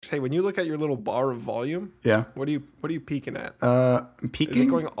Hey, when you look at your little bar of volume, Yeah. what are you peaking at? Peaking? Is it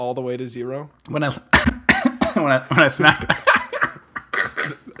going all the way to 0? When I when I smack.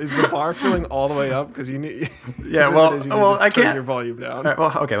 Is the bar filling all the way up? Because you need. Yeah. I I turn can't. your volume down. All right,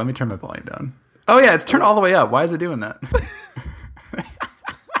 well, okay. Let me turn my volume down. Oh yeah, it's turned all the way up. Why is it doing that?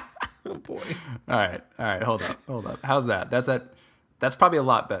 Oh boy, All right. Hold up. How's that? That's probably a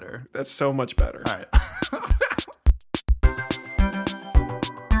lot better. that's so much better. All right.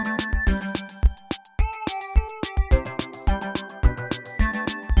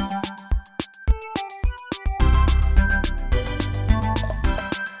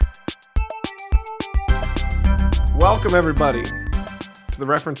 Welcome everybody to the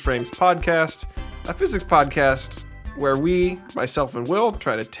Reference Frames podcast, a physics podcast where we, myself and Will,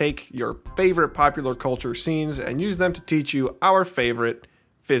 try to take your favorite popular culture scenes and use them to teach you our favorite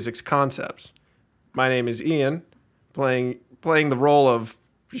physics concepts. My name is Ian, playing the role of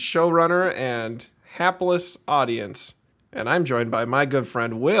showrunner and hapless audience, and I'm joined by my good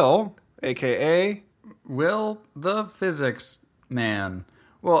friend Will, aka Will the physics man.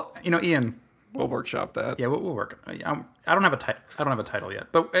 Well, Ian. we'll workshop that. Yeah, we'll work. I don't have a title. I don't have a title yet.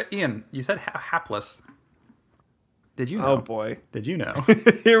 But Ian, you said hapless. Did you know? Oh boy. Did you know?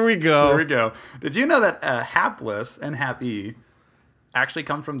 Here we go. Here we go. Did you know that hapless and happy actually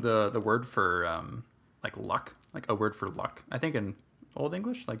come from the word for like luck, like a word for luck? I think in Old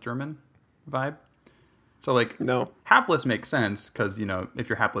English, like German vibe. So like No. hapless makes sense because if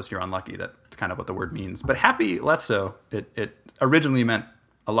you're hapless, you're unlucky. That's kind of what the word means. But happy, less so. It originally meant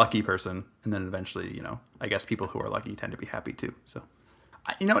a lucky person, and then eventually, I guess people who are lucky tend to be happy too. So,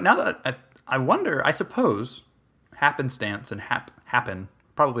 now that I wonder, I suppose happenstance and happen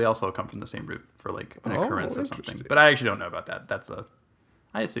probably also come from the same root for like an occurrence of something. But I actually don't know about that.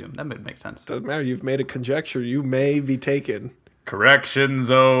 I assume that would make sense. Doesn't matter. You've made a conjecture. You may be taken Correction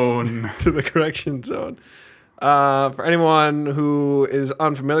zone. to the correction zone. For anyone who is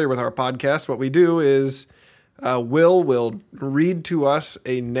unfamiliar with our podcast, what we do is Will read to us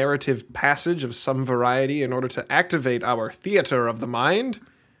a narrative passage of some variety in order to activate our theater of the mind,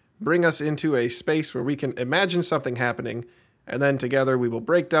 bring us into a space where we can imagine something happening, and then together we will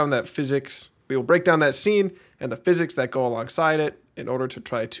break down that physics. We will break down that scene and the physics that go alongside it in order to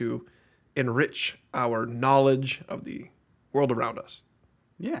try to enrich our knowledge of the world around us.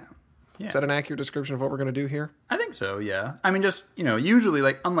 Yeah. Is that an accurate description of what we're going to do here? I think so, yeah. I mean, just, usually,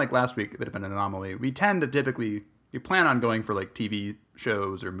 like, unlike last week, it would have been an anomaly. We plan on going for, like, TV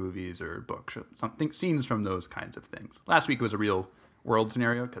shows or movies or books, or something, scenes from those kinds of things. Last week was a real world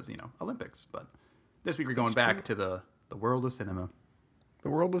scenario because, Olympics. But this week we're going back to the world of cinema. The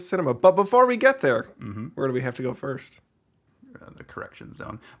world of cinema. But before we get there, where do we have to go first? The correction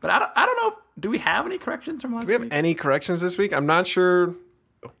zone. But I don't know, do we have any corrections from last week? Do we have any corrections this week? I'm not sure.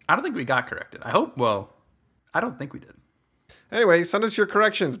 I don't think we got corrected. I don't think we did. Anyway, send us your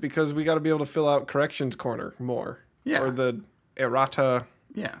corrections because we got to be able to fill out corrections corner more. Yeah. Or the errata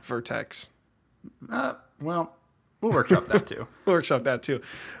Yeah. vertex. Well, we'll workshop that too. We'll workshop that too.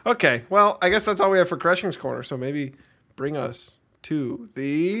 Okay, well, I guess that's all we have for corrections corner. So maybe bring us to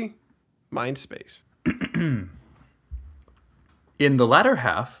the mind space. In the latter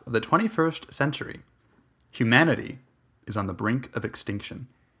half of the 21st century, humanity is on the brink of extinction.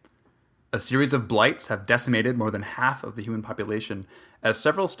 A series of blights have decimated more than half of the human population, as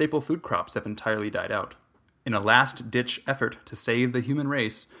several staple food crops have entirely died out. In a last-ditch effort to save the human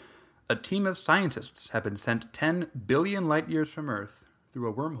race, a team of scientists have been sent 10 billion light-years from Earth through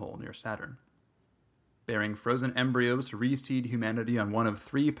a wormhole near Saturn. Bearing frozen embryos to reseed humanity on one of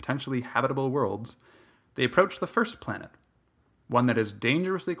 3 potentially habitable worlds, they approach the first planet, one that is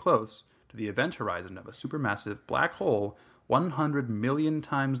dangerously close to the event horizon of a supermassive black hole 100 million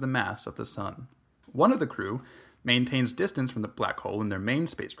times the mass of the Sun. One of the crew maintains distance from the black hole in their main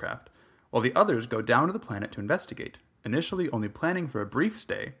spacecraft, while the others go down to the planet to investigate, initially only planning for a brief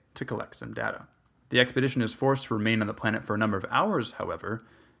stay to collect some data. The expedition is forced to remain on the planet for a number of hours, however,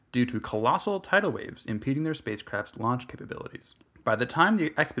 due to colossal tidal waves impeding their spacecraft's launch capabilities. By the time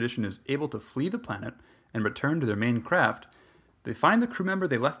the expedition is able to flee the planet and return to their main craft, they find the crew member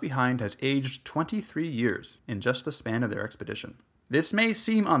they left behind has aged 23 years in just the span of their expedition. This may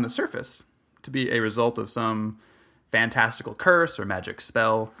seem on the surface to be a result of some fantastical curse or magic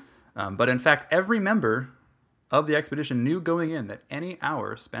spell, but in fact every member of the expedition knew going in that any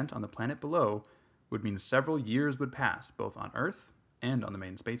hour spent on the planet below would mean several years would pass both on Earth and on the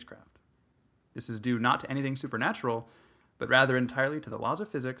main spacecraft. This is due not to anything supernatural, but rather entirely to the laws of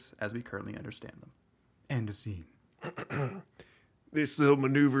physics as we currently understand them. End scene. This little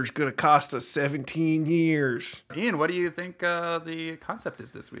maneuver is going to cost us 17 years. Ian, what do you think the concept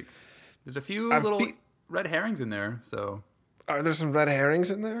is this week? There's a few red herrings in there, so... Are there some red herrings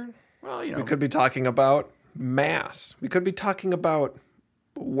in there? Well, We could be talking about mass. We could be talking about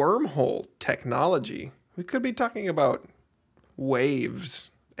wormhole technology. We could be talking about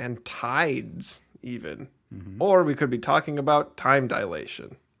waves and tides, even. Or we could be talking about time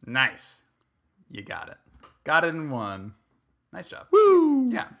dilation. Nice. You got it. Got it in one. Nice job. Woo!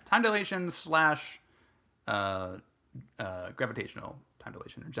 Yeah. Time dilation / gravitational time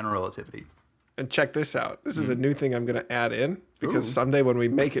dilation, or general relativity. And check this out. This is a new thing I'm going to add in, because someday when we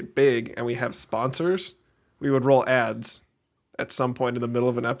make it big and we have sponsors, we would roll ads at some point in the middle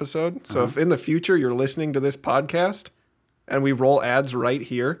of an episode. So if in the future you're listening to this podcast and we roll ads right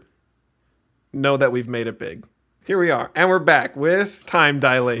here, know that we've made it big. Here we are. And we're back with time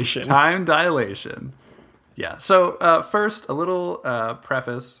dilation. Time dilation. Yeah. So first, a little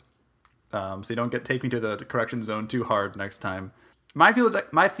preface, so you don't take me to the correction zone too hard next time. My field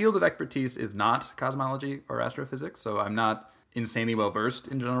of expertise is not cosmology or astrophysics, so I'm not insanely well versed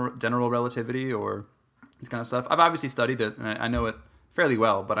in general relativity or this kind of stuff. I've obviously studied it, and I know it fairly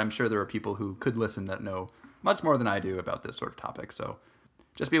well, but I'm sure there are people who could listen that know much more than I do about this sort of topic. So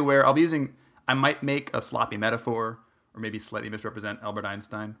just be aware. I might make a sloppy metaphor or maybe slightly misrepresent Albert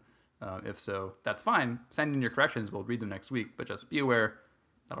Einstein. If so, that's fine. Send in your corrections. We'll read them next week, but just be aware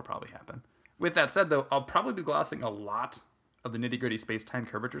that'll probably happen. With that said, though, I'll probably be glossing a lot of the nitty-gritty space-time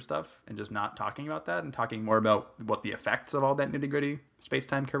curvature stuff and just not talking about that and talking more about what the effects of all that nitty-gritty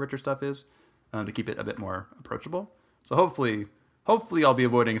space-time curvature stuff is, to keep it a bit more approachable. So hopefully I'll be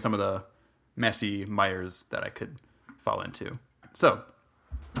avoiding some of the messy mires that I could fall into. So,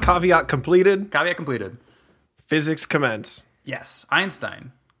 Caveat completed. caveat completed. Physics commence. Yes,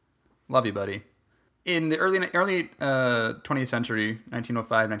 Einstein. Love you, buddy. In the early 20th century,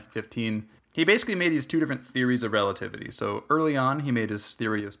 1905, 1915, he basically made these two different theories of relativity. So early on, he made his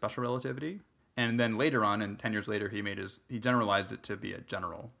theory of special relativity, and then later on, and 10 years later, he generalized it to be a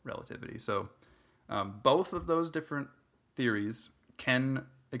general relativity. So both of those different theories can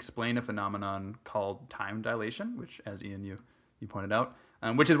explain a phenomenon called time dilation, which, as Ian, you pointed out,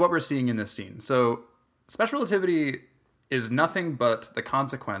 which is what we're seeing in this scene. So special relativity is nothing but the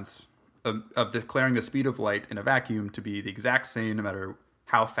consequence of declaring the speed of light in a vacuum to be the exact same no matter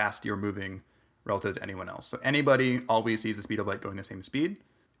how fast you're moving relative to anyone else. So anybody always sees the speed of light going the same speed,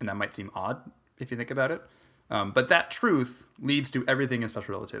 and that might seem odd if you think about it. But that truth leads to everything in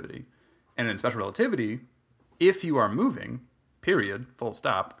special relativity. And in special relativity, if you are moving, period, full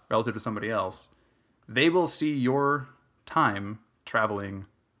stop, relative to somebody else, they will see your time traveling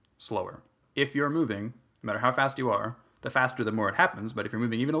slower. If you're moving, no matter how fast you are, the faster the more it happens, but if you're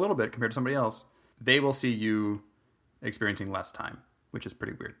moving even a little bit compared to somebody else, they will see you experiencing less time, which is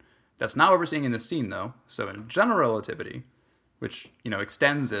pretty weird. That's not what we're seeing in this scene, though. So in general relativity, which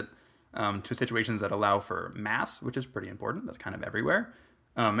extends it to situations that allow for mass, which is pretty important. That's kind of everywhere.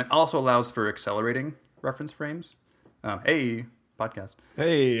 It also allows for accelerating reference frames. Hey, podcast.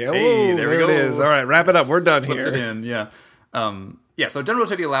 Hey, whoa, there we go. It is. All right, wrap it up. We're done Slipped here. it in, yeah. So general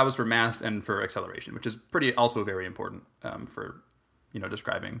relativity allows for mass and for acceleration, which is also very important for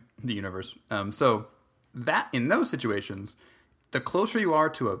describing the universe. So that in those situations, the closer you are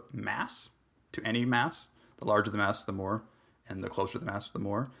to a mass, to any mass, the larger the mass, the more, and the closer the mass, the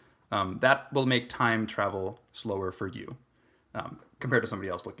more. That will make time travel slower for you compared to somebody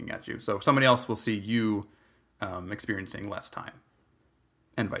else looking at you. So somebody else will see you experiencing less time,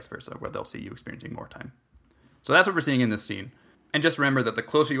 and vice versa, where they'll see you experiencing more time. So that's what we're seeing in this scene. And just remember that the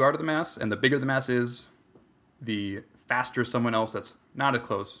closer you are to the mass, and the bigger the mass is, the faster someone else that's not as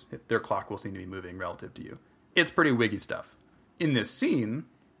close, their clock will seem to be moving relative to you. It's pretty wiggy stuff. In this scene,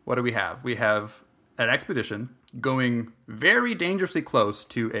 what do we have? We have an expedition going very dangerously close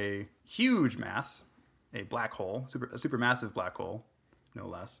to a huge mass, a black hole, a supermassive black hole, no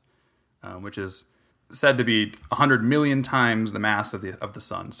less, which is said to be 100 million times the mass of the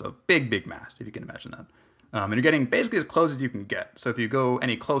sun. So big mass, if you can imagine that. And you're getting basically as close as you can get. So if you go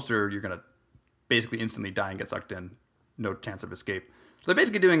any closer, you're going to basically instantly die and get sucked in. No chance of escape. So they're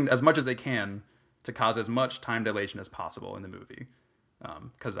basically doing as much as they can to cause as much time dilation as possible in the movie.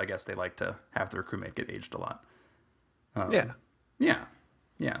 Because I guess they like to have their crewmate get aged a lot. Yeah.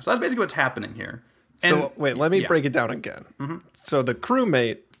 So that's basically what's happening here. So wait, let me break it down again. Mm-hmm. So the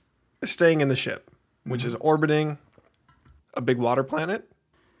crewmate is staying in the ship, which is orbiting a big water planet.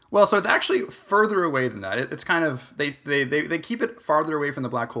 Well, so it's actually further away than that. It's kind of they keep it farther away from the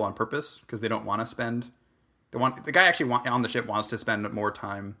black hole on purpose because they don't want to spend. The guy actually on the ship wants to spend more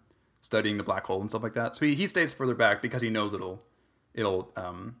time studying the black hole and stuff like that. So he stays further back because he knows it'll it'll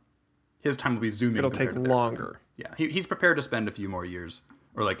his time will be zooming. It'll take longer. Yeah, he's prepared to spend a few more years,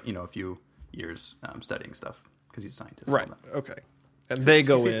 or like a few years studying stuff because he's a scientist. Right. Okay. And they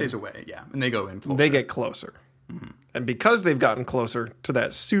go in. He stays away. Yeah, and they go in. Closer. They get closer, and because they've gotten closer to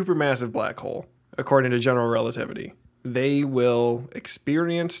that supermassive black hole, according to general relativity, they will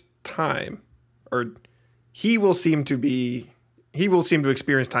experience time, or he will seem to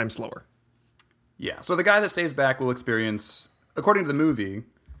experience time slower. Yeah. So the guy that stays back will experience, according to the movie,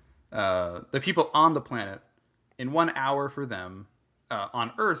 the people on the planet in 1 hour for them,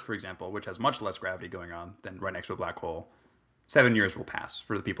 on Earth, for example, which has much less gravity going on than right next to a black hole, 7 years will pass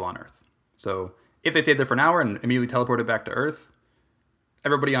for the people on Earth. So if they stayed there for an hour and immediately teleported back to Earth,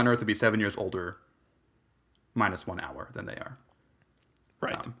 everybody on Earth would be 7 years older minus 1 hour than they are.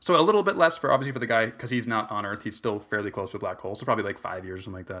 Right. So a little bit less for the guy, because he's not on Earth. He's still fairly close to a black hole, so probably like 5 years or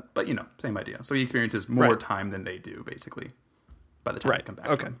something like that. But, same idea. So he experiences more time than they do, basically, by the time they come back.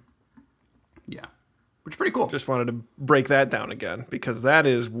 Okay. Yeah. Which is pretty cool. Just wanted to break that down again, because that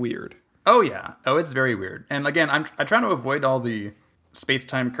is weird. Oh, yeah. Oh, it's very weird. And again, I'm trying to avoid all the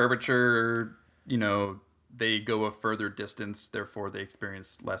space-time curvature, they go a further distance, therefore they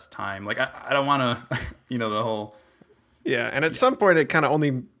experience less time. Like, I don't want to, the whole... Yeah, and at some point it kind of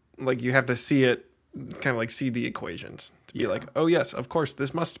only, like, you have to see it, kind of like see the equations to be like, oh yes, of course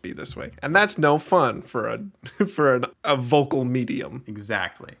this must be this way. And that's no fun for a vocal medium.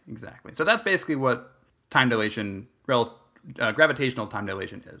 Exactly. So that's basically what time dilation, gravitational time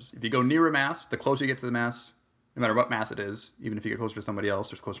dilation is. If you go near a mass, the closer you get to the mass, no matter what mass it is, even if you get closer to somebody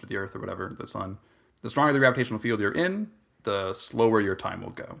else or closer to the Earth or whatever, the sun, the stronger the gravitational field you're in, the slower your time will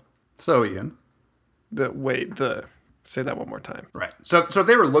go. So, Ian. Say that one more time. Right. So if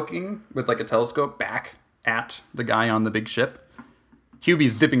they were looking with like a telescope back at the guy on the big ship, he would be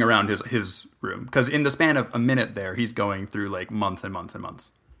zipping around his room. Because in the span of a minute there, he's going through like months and months and months.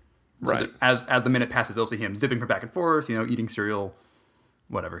 Right. So as the minute passes, they'll see him zipping back and forth, eating cereal,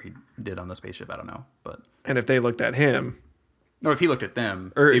 whatever he did on the spaceship, I don't know. And if they looked at him... Or if he looked at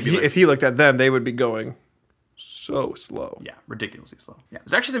them... Or if he looked at them, they would be going so slow. Yeah, ridiculously slow. Yeah.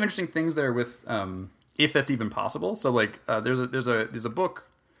 There's actually some interesting things there with... if that's even possible. So like there's a book.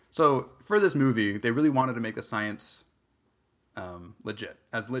 So for this movie, they really wanted to make the science legit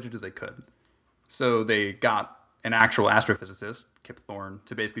as they could. So they got an actual astrophysicist, Kip Thorne,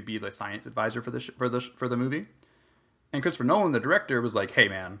 to basically be the science advisor for the movie. And Christopher Nolan, the director, was like, "Hey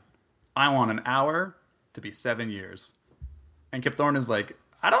man, I want an hour to be 7 years." And Kip Thorne is like,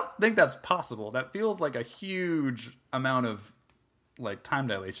 "I don't think that's possible. That feels like a huge amount of like time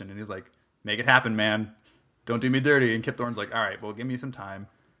dilation." And he's like, "Make it happen, man. Don't do me dirty." And Kip Thorne's like, "All right, well, give me some time."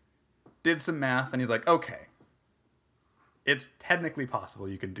 Did some math, and he's like, "Okay, it's technically possible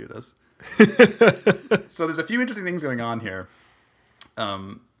you can do this." So there's a few interesting things going on here.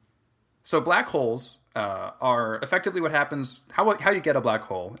 So black holes are effectively what happens. How you get a black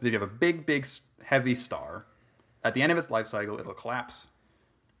hole is if you have a big, heavy star. At the end of its life cycle, it'll collapse.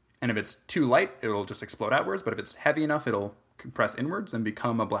 And if it's too light, it'll just explode outwards. But if it's heavy enough, it'll compress inwards and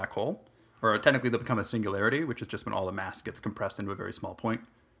become a black hole. Or technically, they'll become a singularity, which is just when all the mass gets compressed into a very small point.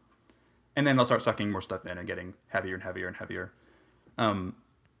 And then they'll start sucking more stuff in and getting heavier and heavier and heavier. And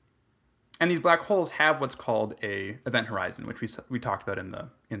these black holes have what's called a event horizon, which we talked about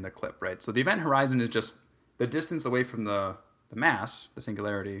in the clip, right? So the event horizon is just the distance away from the mass, the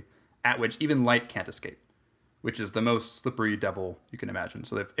singularity, at which even light can't escape, which is the most slippery devil you can imagine.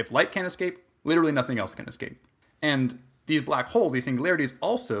 So if light can't escape, literally nothing else can escape. And these black holes, these singularities,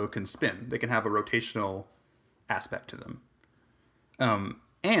 also can spin. They can have a rotational aspect to them.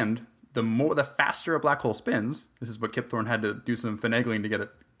 And the faster a black hole spins, this is what Kip Thorne had to do some finagling to get it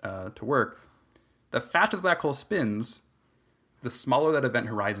to work. The faster the black hole spins, the smaller that event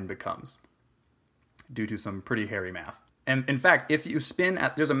horizon becomes, due to some pretty hairy math. And in fact, if you spin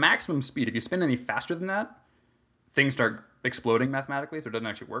there's a maximum speed. If you spin any faster than that, things start exploding mathematically, so it doesn't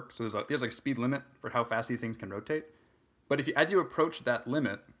actually work. So there's like a speed limit for how fast these things can rotate. But as you approach that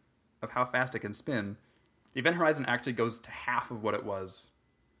limit of how fast it can spin, the event horizon actually goes to half of what it was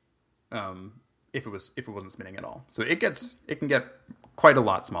if it wasn't spinning at all. So it can get quite a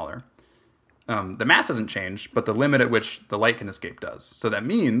lot smaller. The mass hasn't changed, but the limit at which the light can escape does. So that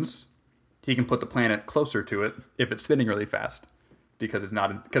means he can put the planet closer to it if it's spinning really fast, because he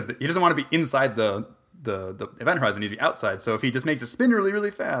doesn't want to be inside the event horizon. He needs to be outside. So if he just makes it spin really,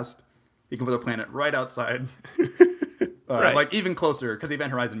 really fast, he can put the planet right outside. Right. Like even closer, because the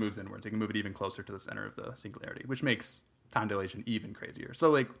event horizon moves inwards. You can move it even closer to the center of the singularity, which makes time dilation even crazier. So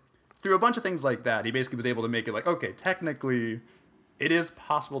like through a bunch of things like that, he basically was able to make it like, okay, technically it is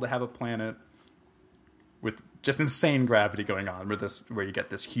possible to have a planet with just insane gravity going on where you get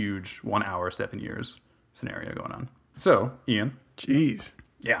this huge 1 hour, 7 years scenario going on. So, Ian. Jeez.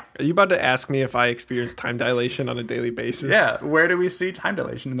 Yeah. Are you about to ask me if I experience time dilation on a daily basis? Yeah. Where do we see time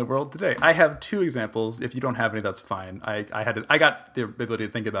dilation in the world today? I have 2 examples. If you don't have any, that's fine. I got the ability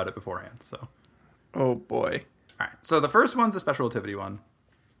to think about it beforehand. So. Oh boy. All right. So the first one's a special relativity one,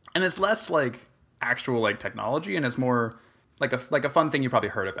 and it's less like actual like technology, and it's more like a fun thing you probably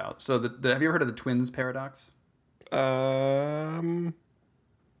heard about. So have you ever heard of the twins paradox?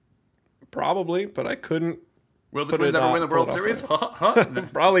 Probably, but I couldn't. Will the Twins ever win the World Series?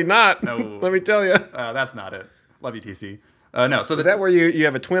 Probably not. No. Let me tell you. That's not it. Love you, TC. No. So is that where you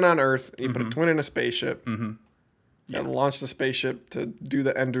have a twin on Earth, you put a twin in a spaceship, and launch the spaceship to do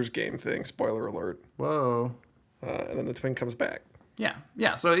the Ender's Game thing, spoiler alert. Whoa. And then the twin comes back. Yeah.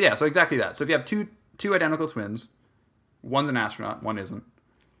 So exactly that. So if you have two identical twins, one's an astronaut, one isn't.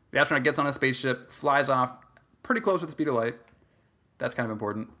 The astronaut gets on a spaceship, flies off pretty close with the speed of light. That's kind of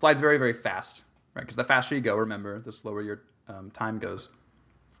important. Flies very, very fast, right? Because the faster you go, remember, the slower your time goes.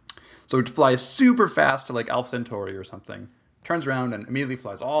 So it flies super fast to like Alpha Centauri or something, turns around and immediately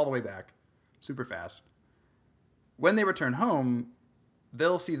flies all the way back, super fast. When they return home,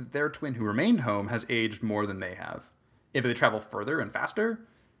 they'll see that their twin who remained home has aged more than they have. If they travel further and faster,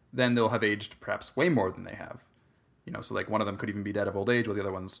 then they'll have aged perhaps way more than they have. So like one of them could even be dead of old age while the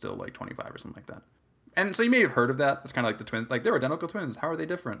other one's still like 25 or something like that. And so you may have heard of that. It's kind of like the twins. Like, they're identical twins. How are they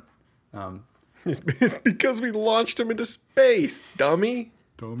different? It's because we launched them into space, dummy.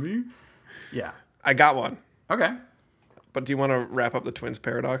 Dummy? Yeah. I got one. Okay. But do you want to wrap up the twins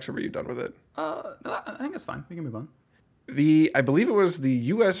paradox, or were you done with it? No, I think it's fine. We can move on. I believe it was the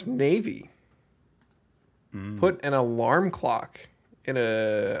U.S. Navy put an alarm clock in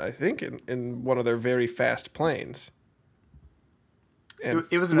in one of their very fast planes. And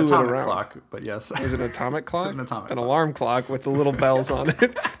it was an atomic clock, but yes. It was an atomic clock? It was an atomic clock. Alarm clock with the little bells on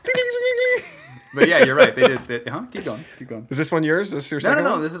it. But yeah, you're right. They did. Keep going. Is this one yours? Is this your second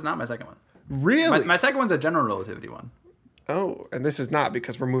one? No. This is not my second one. Really? My second one's a general relativity one. Oh, and this is not,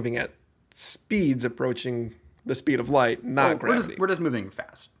 because we're moving at speeds approaching the speed of light, not gravity. We're just moving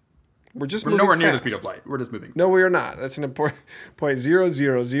fast. We're nowhere fast. near the speed of light. We're just moving. No, we are not. That's an important point.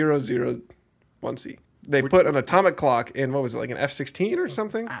 0.0001c. They put an atomic clock in, what was it, like an F-16 or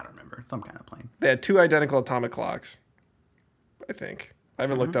something? I don't remember. Some kind of plane. They had 2 identical atomic clocks, I think. I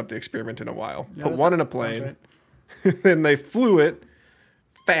haven't looked up the experiment in a while. Put one in a plane, right. Then they flew it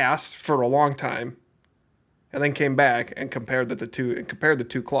fast for a long time, and then came back and compared the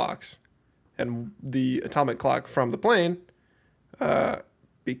two clocks. And the atomic clock from the plane,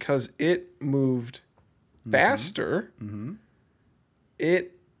 because it moved faster,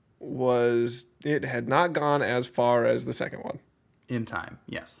 it had not gone as far as the second one. In time,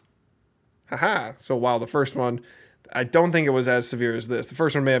 yes. Haha. So while the first one, I don't think it was as severe as this. The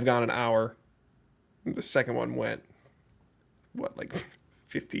first one may have gone an hour. The second one went, like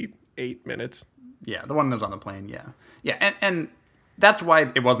 58 minutes? Yeah, the one that was on the plane, yeah. Yeah, and that's why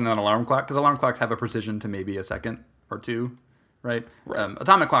it wasn't an alarm clock, because alarm clocks have a precision to maybe a second or two, right?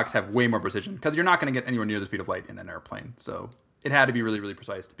 Atomic clocks have way more precision, because you're not going to get anywhere near the speed of light in an airplane. So it had to be really, really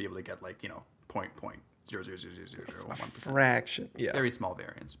precise to be able to get like, 0.0000001%. Fraction. Yeah. Very small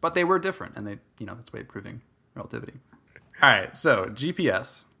variance. But they were different, and they, that's way of proving relativity. All right, so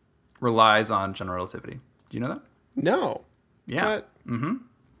GPS relies on general relativity. Do you know that? No. Yeah.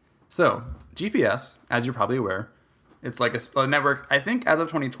 So GPS, as you're probably aware, it's like a network, I think as of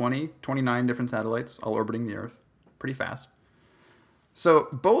 2020, 29 different satellites all orbiting the Earth. Pretty fast. So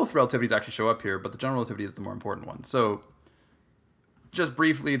both relativities actually show up here, but the general relativity is the more important one. So just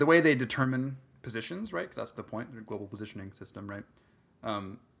briefly, the way they determine positions, right, because that's the point, the global positioning system, right,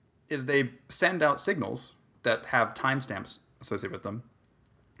 is they send out signals that have timestamps associated with them,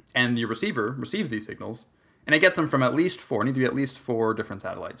 and your receiver receives these signals, and it gets them from it needs to be at least 4 different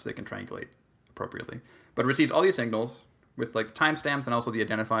satellites so they can triangulate appropriately. But it receives all these signals with like the timestamps and also the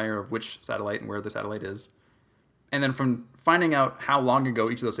identifier of which satellite and where the satellite is. And then from finding out how long ago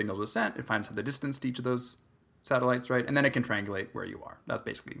each of those signals was sent, it finds out the distance to each of those satellites, right? And then it can triangulate where you are. That's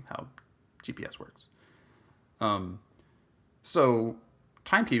basically how GPS works. So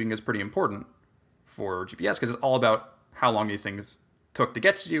timekeeping is pretty important for GPS because it's all about how long these things took to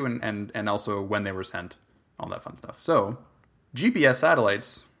get to you and also when they were sent, all that fun stuff. So GPS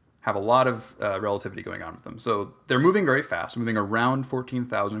satellites have a lot of relativity going on with them. So they're moving very fast, moving around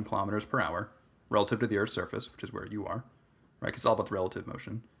 14,000 kilometers per hour relative to the Earth's surface, which is where you are, right? Because it's all about the relative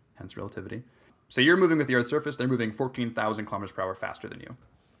motion, hence relativity. So you're moving with the Earth's surface, they're moving 14,000 kilometers per hour faster than you,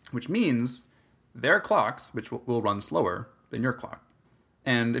 which means their clocks, which will run slower than your clock.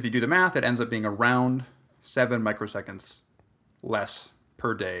 And if you do the math, it ends up being around 7 microseconds less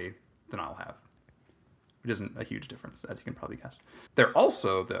per day than I'll have, which isn't a huge difference, as you can probably guess. They're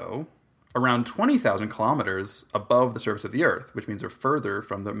also, though, around 20,000 kilometers above the surface of the Earth, which means they're further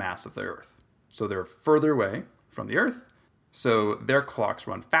from the mass of the Earth. So they're further away from the Earth, so their clocks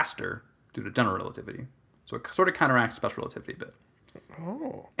run faster due to general relativity. So it sort of counteracts special relativity a bit.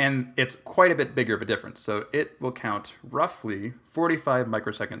 Oh. And it's quite a bit bigger of a difference. So it will count roughly 45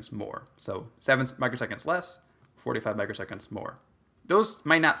 microseconds more. So 7 microseconds less, 45 microseconds more. Those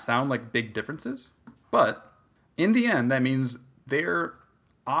might not sound like big differences, but in the end, that means they're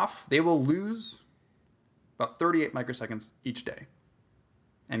off. They will lose about 38 microseconds each day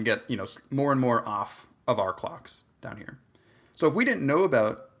and get, more and more off of our clocks down here. So if we didn't know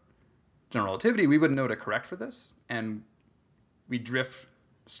about general relativity, we wouldn't know to correct for this, and we drift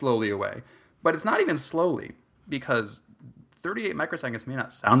slowly away. But it's not even slowly, because 38 microseconds may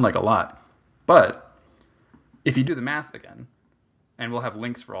not sound like a lot, but if you do the math again, and we'll have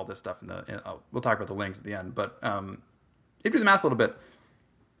links for all this stuff we'll talk about the links at the end, but if you do the math a little bit,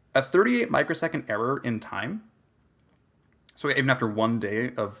 a 38 microsecond error in time, so even after 1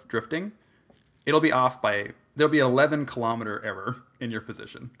 day of drifting, it'll be off by, there'll be an 11 kilometer error in your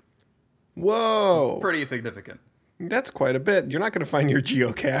position. Whoa. Pretty significant. That's quite a bit. You're not going to find your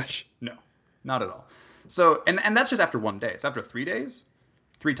geocache. No, not at all. So, and that's just after 1 day. So after 3 days,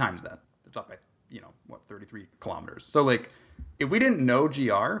 3 times that. It's up by, 33 kilometers. So like, if we didn't know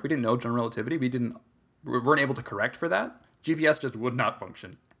GR, if we didn't know general relativity, we weren't able to correct for that, GPS just would not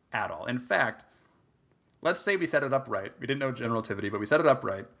function at all. In fact, let's say we set it up right. We didn't know general relativity, but we set it up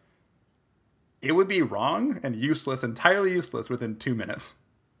right. It would be wrong and useless, entirely useless within 2 minutes.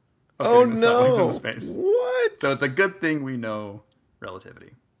 Oh no! Into space. What? So it's a good thing we know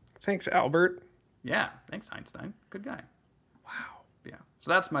relativity. Thanks, Albert. Yeah, thanks, Einstein. Good guy. Wow. Yeah.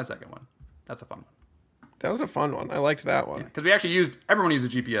 So that's my second one. That's a fun one. That was a fun one. I liked that one. Because we actually everyone uses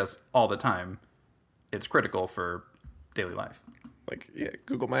GPS all the time. It's critical for daily life. Like,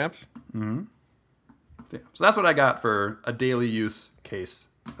 Google Maps. Mm-hmm. So that's what I got for a daily use case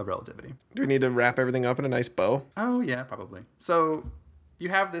of relativity. Do we need to wrap everything up in a nice bow? Oh, yeah, probably. So you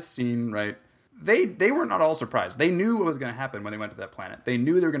have this scene, right? They were not all surprised. They knew what was going to happen when they went to that planet. They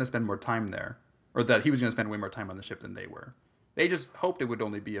knew they were going to spend more time there, or that he was going to spend way more time on the ship than they were. They just hoped it would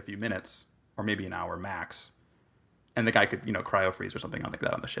only be a few minutes, or maybe an hour max. And the guy could, cryo freeze or something like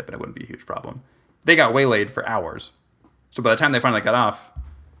that on the ship, and it wouldn't be a huge problem. They got waylaid for hours. So by the time they finally got off,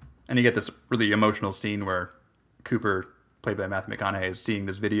 and you get this really emotional scene where Cooper, played by Matthew McConaughey, is seeing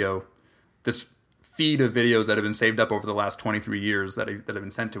this video, this feed of videos that have been saved up over the last 23 years that have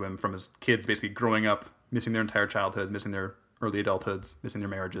been sent to him from his kids basically growing up, missing their entire childhoods, missing their early adulthoods, missing their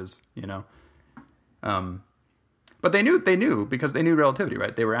marriages, But they knew because they knew relativity,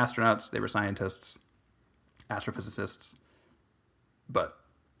 right? They were astronauts, they were scientists, astrophysicists. But,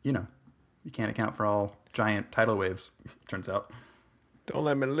 you can't account for all giant tidal waves, turns out. Don't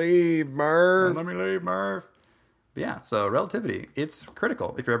let me leave, Murph. Don't let me leave, Murph. But yeah, so relativity, it's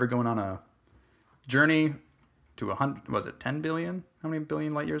critical if you're ever going on a journey to 100, was it 10 billion? How many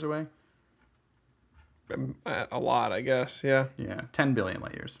billion light years away? A lot, I guess, yeah. Yeah, 10 billion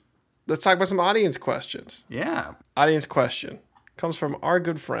light years. Let's talk about some audience questions. Yeah. Audience question comes from our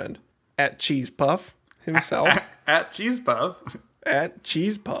good friend, at Cheese Puff himself. At Cheese Puff. At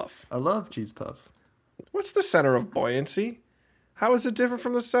Cheese Puff. I love cheese puffs. What's the center of buoyancy? How is it different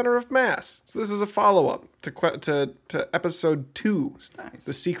from the center of mass? So this is a follow-up to episode 2. Nice.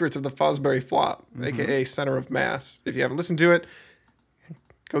 The Secrets of the Fosbury Flop, a.k.a. Center of Mass. If you haven't listened to it,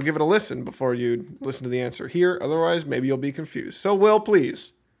 go give it a listen before you listen to the answer here. Otherwise, maybe you'll be confused. So, Will,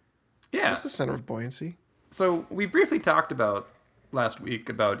 please. Yeah. What's the center of buoyancy? So we briefly talked about last week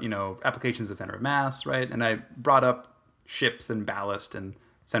about, applications of center of mass, right? And I brought up ships and ballast and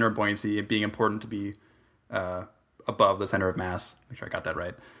center of buoyancy and being important to be above the center of mass. Make sure I got that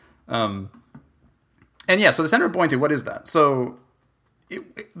right. So the center of buoyancy, what is that? So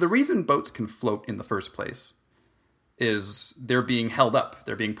the reason boats can float in the first place is they're being held up.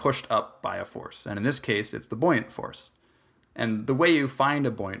 They're being pushed up by a force. And in this case, it's the buoyant force. And the way you find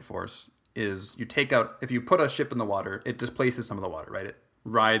a buoyant force is if you put a ship in the water, it displaces some of the water, right? It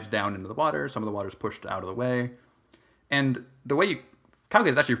rides down into the water. Some of the water is pushed out of the way. And the way you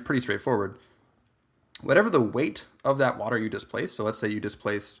calculate is actually pretty straightforward. Whatever the weight of that water you displace, so let's say you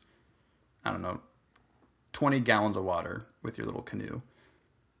displace, 20 gallons of water with your little canoe.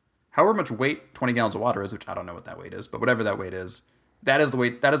 However much weight 20 gallons of water is, which I don't know what that weight is, but whatever that weight is, that is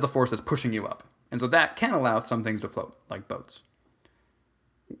the force that's pushing you up. And so that can allow some things to float, like boats.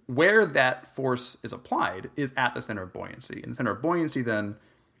 Where that force is applied is at the center of buoyancy. And the center of buoyancy then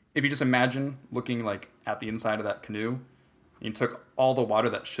if you just imagine looking like at the inside of that canoe, and you took all the water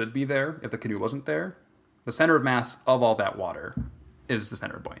that should be there if the canoe wasn't there, the center of mass of all that water is the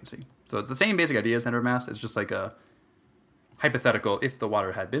center of buoyancy. So it's the same basic idea as center of mass. It's just like a hypothetical, if the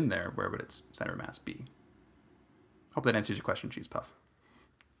water had been there, where would its center of mass be? Hope that answers your question, Cheese Puff.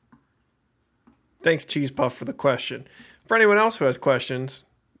 Thanks, Cheese Puff, for the question. For anyone else who has questions,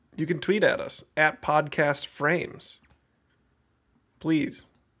 you can tweet at us at Podcast Frames. Please,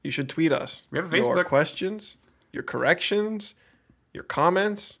 you should tweet us. We have a Your Facebook. questions, your corrections, your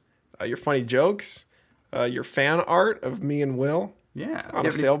comments, your funny jokes, your fan art of me and Will Yeah. on If you a have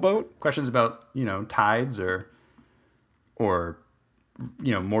any sailboat. questions about, tides or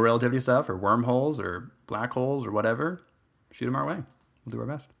more relativity stuff or wormholes or black holes or whatever, shoot them our way. We'll do our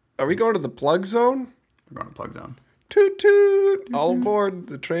best. Are we going to the plug zone? We're going to Plug Zone. Toot toot! All aboard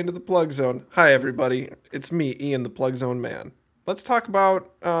the train to the plug zone. Hi, everybody. It's me, Ian, the plug zone man. Let's talk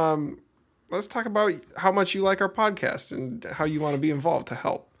about how much you like our podcast and how you want to be involved to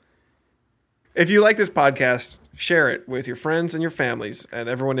help. If you like this podcast, share it with your friends and your families and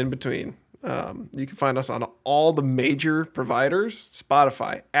everyone in between. You can find us on all the major providers: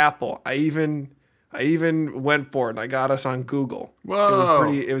 Spotify, Apple. I even went for it and I got us on Google.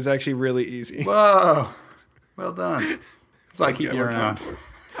 Whoa. It was actually really easy. Whoa! Well done. That's why I keep you around.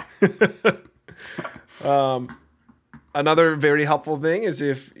 Another very helpful thing is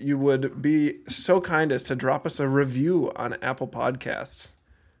if you would be so kind as to drop us a review on Apple Podcasts.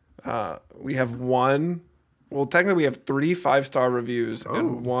 We have technically we have 3 5-star reviews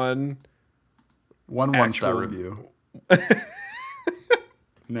and one One-star review.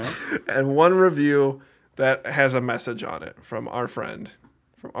 No? and one review that has a message on it from our friends,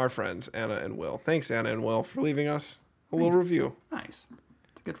 Anna and Will. Thanks, Anna and Will, for leaving us a little review. Nice.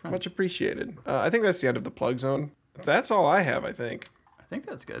 It's a good friend. Much appreciated. I think that's the end of the plug zone. That's all I have, I think. I think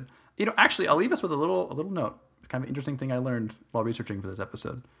that's good. Actually, I'll leave us with a little note. It's kind of an interesting thing I learned while researching for this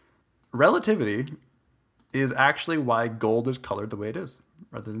episode. Relativity is actually why gold is colored the way it is,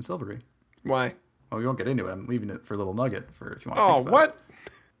 rather than silvery. Why? Well, we won't get into it. I'm leaving it for a little nugget for if you want to Oh, think about what? it.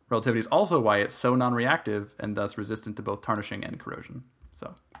 Relativity is also why it's so non-reactive and thus resistant to both tarnishing and corrosion.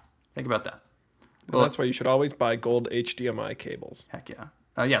 So, think about that. Well, that's why you should always buy gold HDMI cables. Heck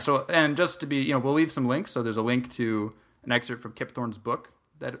yeah. So, and just to be, we'll leave some links. So there's a link to an excerpt from Kip Thorne's book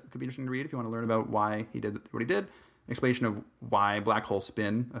that could be interesting to read if you want to learn about why he did what he did. An explanation of why black hole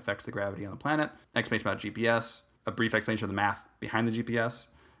spin affects the gravity on the planet. An explanation about GPS. A brief explanation of the math behind the GPS.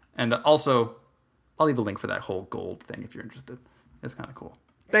 And also, I'll leave a link for that whole gold thing if you're interested. It's kind of cool.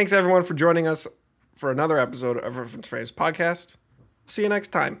 Thanks, everyone, for joining us for another episode of Reference Frames Podcast. See you next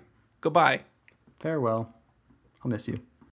time. Goodbye. Farewell. I'll miss you.